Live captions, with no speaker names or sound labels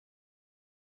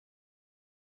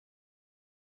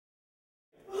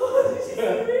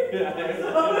Yeah,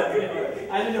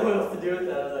 I didn't know what else to do with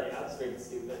that. I was like, I'm just being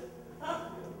stupid.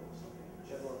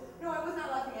 No, I was not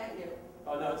laughing at you.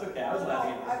 Oh no, it's okay. I was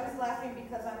laughing at you. I was laughing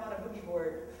because I'm on a boogie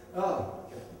board. Oh,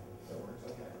 okay. That works,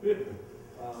 okay.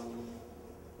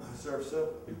 Serve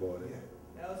soup? He bought it.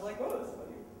 And I was like, oh, that's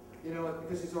funny. You know what,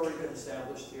 because he's already been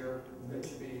established here, it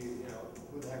should be, you know,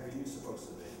 who the heck are you supposed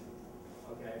to be?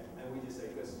 Okay, and we just say,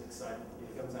 because it's like, he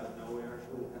comes out of nowhere,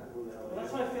 who the hell Well, are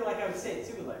that's you? what I feel like I would say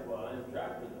too. Like, well, I'm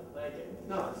driving. Like it.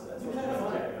 No, that's what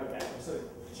Okay, you're okay. So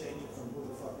change it from who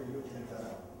the fuck are you, take that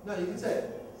out. No, you can say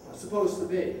it. Supposed to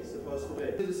be, supposed to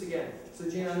be. Do this again. So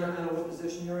Gene, I don't know what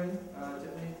position you're in,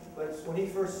 Tiffany, but when he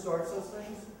first starts those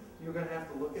things, you're gonna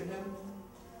have to look at him.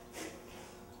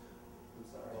 I'm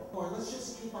sorry. Or let's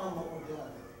just keep on what we're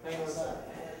doing. Hang on a second.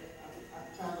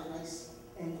 I found a nice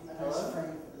Hello?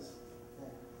 frame for this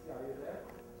thing. Yeah, are you there?